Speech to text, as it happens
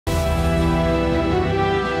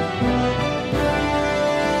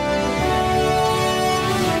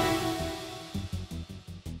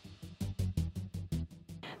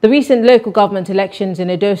The recent local government elections in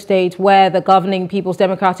Edo State, where the governing People's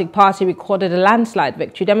Democratic Party recorded a landslide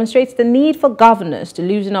victory, demonstrates the need for governors to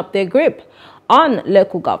loosen up their grip on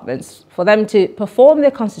local governments for them to perform their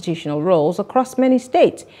constitutional roles across many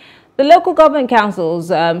states. The local government councils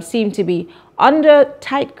seem to be under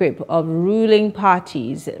tight grip of ruling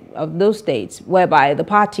parties of those states, whereby the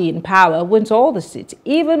party in power wins all the seats,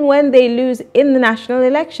 even when they lose in the national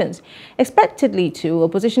elections. Expectedly, too,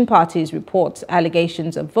 opposition parties report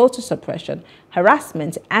allegations of voter suppression,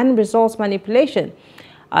 harassment, and results manipulation.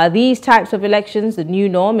 Are these types of elections the new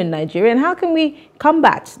norm in Nigeria? And how can we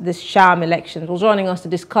combat this sham elections? Well, joining us to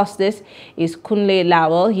discuss this is Kunle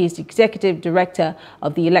Lawal. He is the Executive Director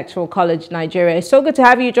of the Electoral College, Nigeria. It's so good to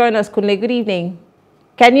have you join us, Kunle. Good evening.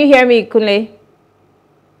 Can you hear me, Kunle?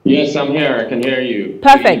 Yes, I'm here. I can hear you.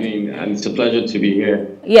 Perfect. Good evening, and it's a pleasure to be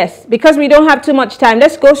here. Yes, because we don't have too much time,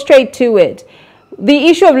 let's go straight to it. The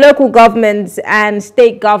issue of local governments and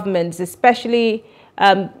state governments, especially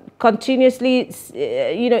continuously,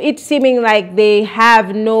 it's seeming like they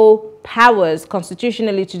have no powers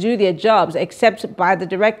constitutionally to do their jobs except by the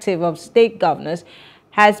directive of state governors,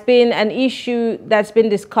 has been an issue that's been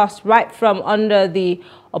discussed right from under the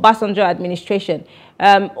Obasanjo administration.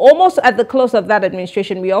 Almost at the close of that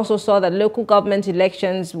administration, we also saw that local government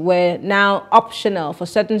elections were now optional for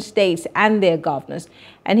certain states and their governors.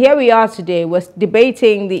 And here we are today, we're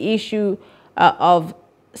debating the issue of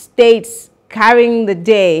states carrying the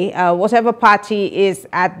day, whatever party is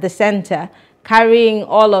at the center, carrying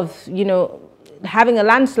all of, having a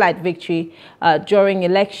landslide victory during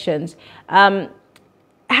elections.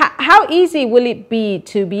 How easy will it be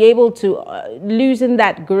to be able to loosen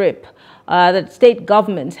that grip that state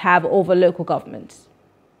governments have over local governments?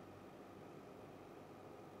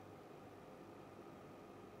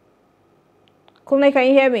 Kunle, can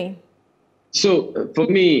you hear me? So for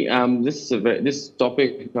me, this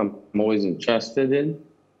topic I'm always interested in.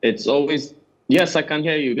 It's always, yes, I can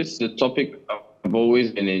hear you. This is a topic I've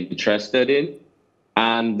always been interested in.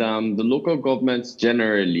 And the local governments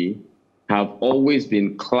generally have always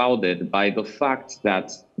been clouded by the fact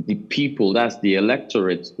that the people, that's the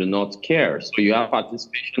electorate, do not care. So you have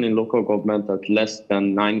participation in local government at less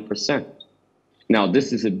than 9%. Now,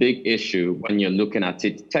 this is a big issue when you're looking at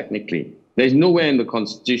it technically. There's nowhere in the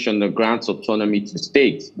Constitution that grants autonomy to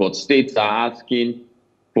states, but states are asking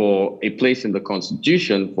for a place in the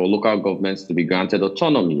Constitution for local governments to be granted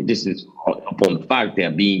autonomy. This is upon the fact they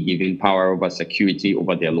are being given power over security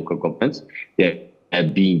over their local governments. They're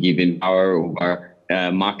being given power over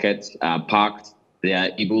markets, parks. They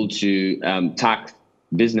are able to tax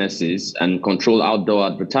businesses and control outdoor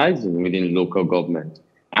advertising within local government.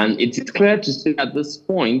 And it is clear to see at this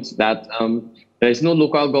point that there is no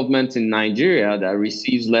local government in Nigeria that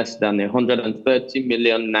receives less than 130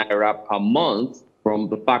 million naira per month from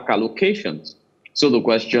the FAC allocations. So the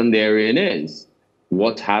question therein is,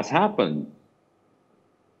 what has happened?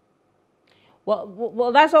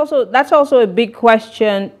 Well, that's also a big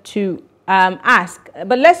question to ask.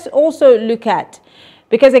 But let's also look at,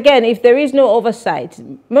 because again, if there is no oversight,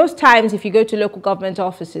 most times if you go to local government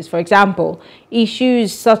offices, for example,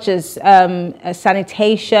 issues such as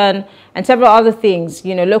sanitation and several other things,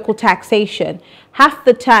 local taxation, half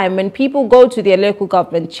the time when people go to their local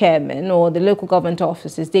government chairman or the local government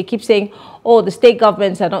offices, they keep saying, oh, the state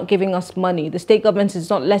governments are not giving us money. The state government is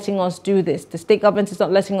not letting us do this. The state government is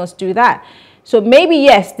not letting us do that. So maybe,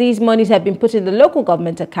 yes, these monies have been put in the local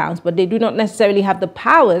government accounts, but they do not necessarily have the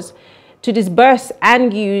powers to disburse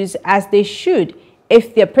and use as they should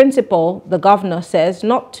if their principal, the governor, says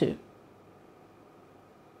not to.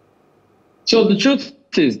 So the truth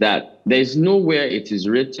is that there's nowhere it is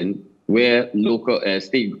written where local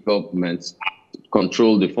state governments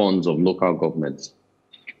control the funds of local governments.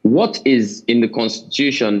 What is in the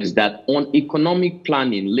Constitution is that on economic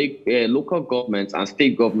planning, local governments and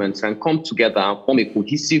state governments can come together and form a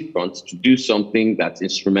cohesive front to do something that's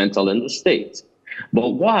instrumental in the state. But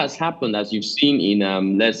what has happened, as you've seen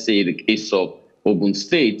in, let's say, the case of Ogun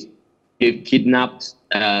State, they've kidnapped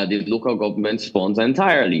the local government's funds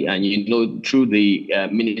entirely, and through the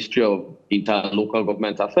Ministry of Local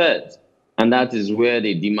Government Affairs. And that is where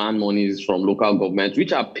they demand monies from local governments,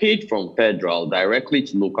 which are paid from federal directly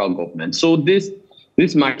to local government. So this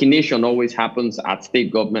machination always happens at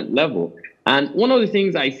state government level. And one of the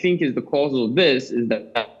things I think is the cause of this is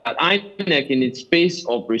that INEC, in its phase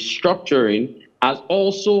of restructuring, has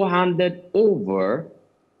also handed over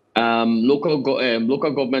local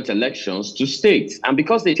government elections to states. And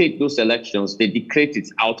because they take those elections, they dictate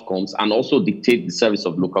its outcomes and also dictate the service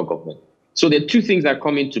of local government. So there are two things that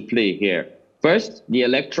come into play here. First, the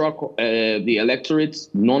electorate's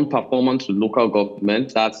non-performance with local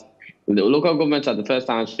government. That's the local governments are the first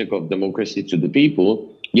handshake of democracy to the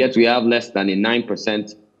people. Yet we have less than a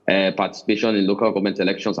 9% participation in local government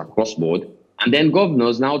elections across board. And then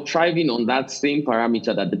governors now thriving on that same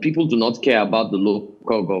parameter that the people do not care about the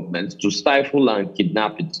local government to stifle and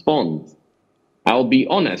kidnap its funds. I'll be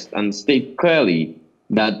honest and state clearly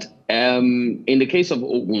that in the case of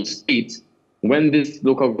Ogun State, when this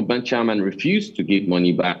local government chairman refused to give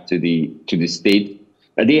money back to the state,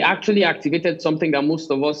 they actually activated something that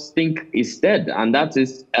most of us think is dead, and that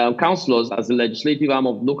is councillors as the legislative arm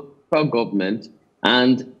of local government,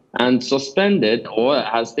 and suspended or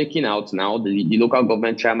has taken out now the local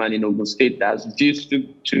government chairman in Ogun State that has refused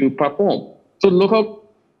to perform. So local.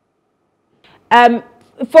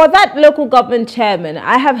 For that local government chairman,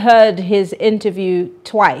 I have heard his interview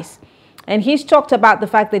twice, and he's talked about the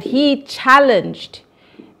fact that he challenged,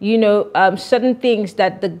 certain things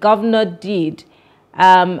that the governor did.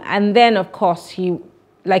 And then, of course, he,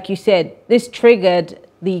 like you said, this triggered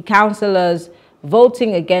the councillors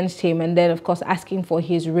voting against him and then, of course, asking for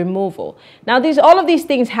his removal. Now, all of these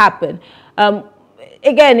things happen.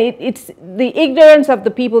 Again, it's the ignorance of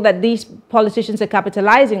the people that these politicians are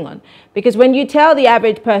capitalizing on. Because when you tell the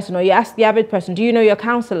average person, or you ask the average person, do you know your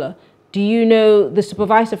councillor? Do you know the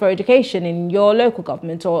supervisor for education in your local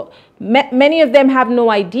government? Or many of them have no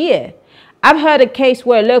idea. I've heard a case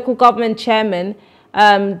where a local government chairman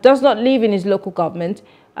does not live in his local government,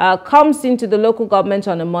 comes into the local government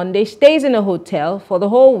on a Monday, stays in a hotel for the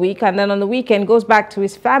whole week, and then on the weekend goes back to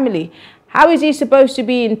his family. How is he supposed to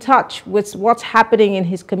be in touch with what's happening in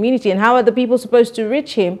his community? And how are the people supposed to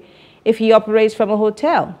reach him if he operates from a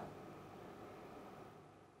hotel?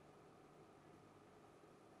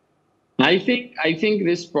 I think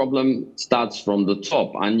this problem starts from the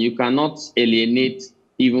top, and you cannot alienate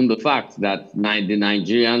even the fact that the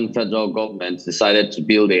Nigerian federal government decided to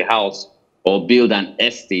build a house or build an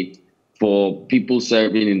estate for people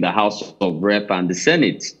serving in the House of Rep and the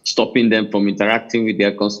Senate, stopping them from interacting with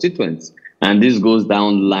their constituents. And this goes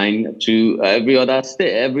down the line to every other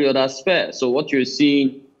state, every other sphere. So what you're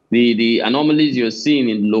seeing, the anomalies you're seeing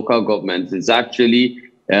in local government is actually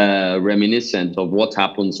reminiscent of what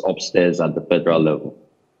happens upstairs at the federal level.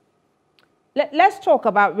 Let's talk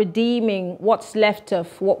about redeeming what's left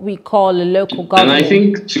of what we call a local government. And I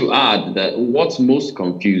think to add that what's most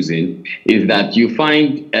confusing is that you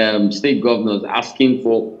find state governors asking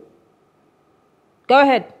for... Go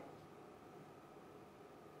ahead.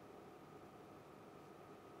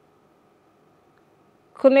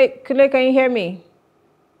 Kunle, can you hear me?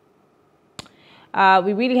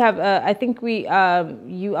 We really have, I think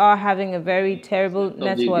you are having a very terrible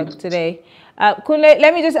network today. Kunle,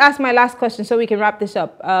 let me just ask my last question so we can wrap this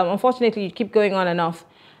up. Unfortunately, you keep going on and off.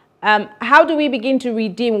 How do we begin to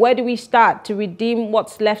redeem? Where do we start to redeem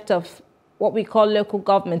what's left of what we call local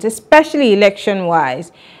governments, especially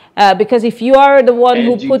election-wise? Because if you are the one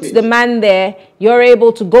who puts the man there, you're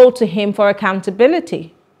able to go to him for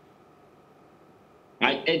accountability.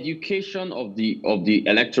 Education of the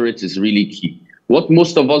electorate is really key. What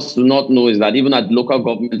most of us do not know is that even at local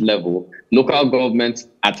government level, local governments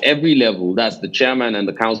at every level, that's the chairman and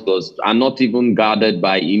the councillors, are not even guarded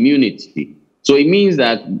by immunity. So it means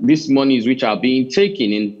that these monies which are being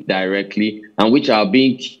taken in directly and which are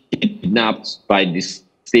being kidnapped by the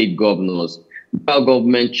state governors, local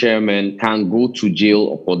government chairman can go to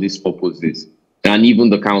jail for these purposes, and even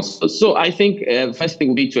the councillors. So I think first thing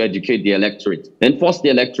would be to educate the electorate, then force the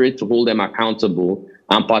electorate to hold them accountable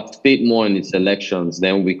and participate more in its elections.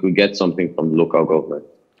 Then we could get something from local government.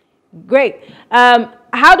 Great.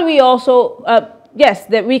 How do we also, yes,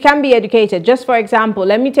 that we can be educated. Just for example,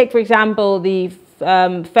 let me take, for example, the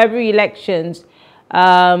February elections,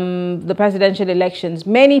 the presidential elections.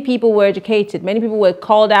 Many people were educated. Many people were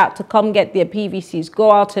called out to come get their PVCs,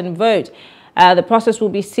 go out and vote. The process will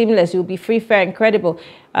be seamless. It will be free, fair, and credible,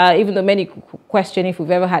 even though many question if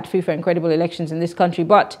we've ever had free, fair, and credible elections in this country.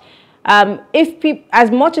 But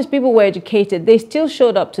as much as people were educated, they still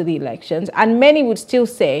showed up to the elections, and many would still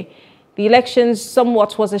say the elections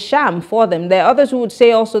somewhat was a sham for them. There are others who would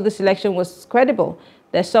say also this election was credible.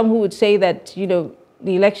 There's some who would say that, you know,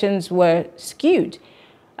 the elections were skewed.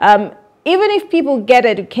 Even if people get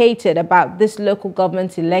educated about this local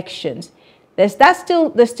government elections, there's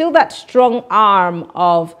still that strong arm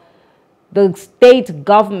of the state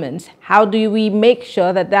government. How do we make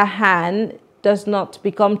sure that that hand does not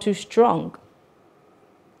become too strong?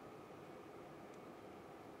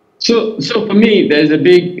 So for me, there's a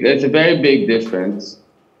very big difference.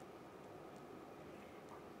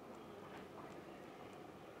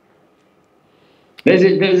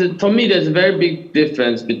 For me, there's a very big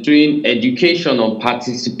difference between education or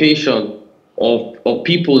participation of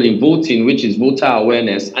people in voting, which is voter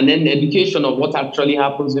awareness, and then education of what actually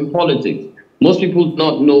happens in politics. Most people do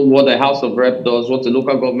not know what the House of Rep does, what the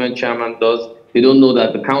local government chairman does. They don't know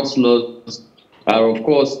that the councillors are, of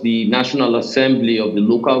course, the National Assembly of the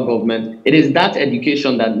local government. It is that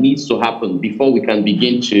education that needs to happen before we can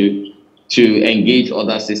begin to engage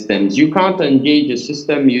other systems. You can't engage a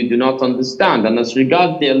system you do not understand. And as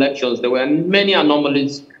regards the elections, there were many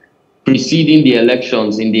anomalies preceding the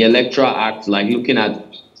elections in the Electoral Act, like looking at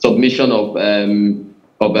submission of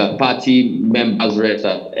party members' records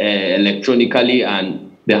electronically and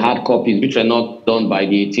the hard copies, which were not done by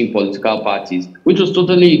the 18 political parties, which was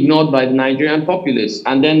totally ignored by the Nigerian populace.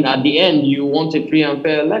 And then at the end, you want a free and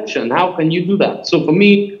fair election. How can you do that? So for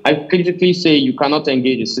me, I critically say you cannot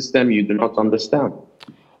engage a system you do not understand.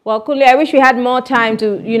 Well, Kunle, I wish we had more time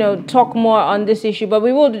to, talk more on this issue, but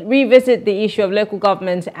we will revisit the issue of local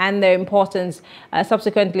governments and their importance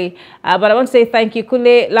subsequently. But I want to say thank you.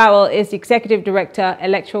 Kunle Lawal is the Executive Director,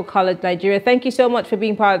 Electoral College, Nigeria. Thank you so much for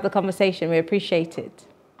being part of the conversation. We appreciate it.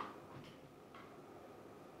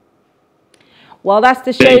 Well, that's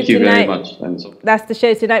the show tonight. Thank you very much. That's the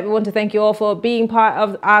show tonight. We want to thank you all for being part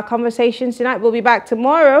of our conversations tonight. We'll be back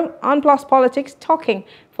tomorrow on Plus Politics, talking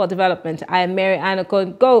for development. I am Mary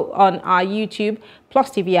Anacon. Go on our YouTube, Plus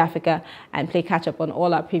TV Africa, and play catch up on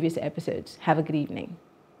all our previous episodes. Have a good evening.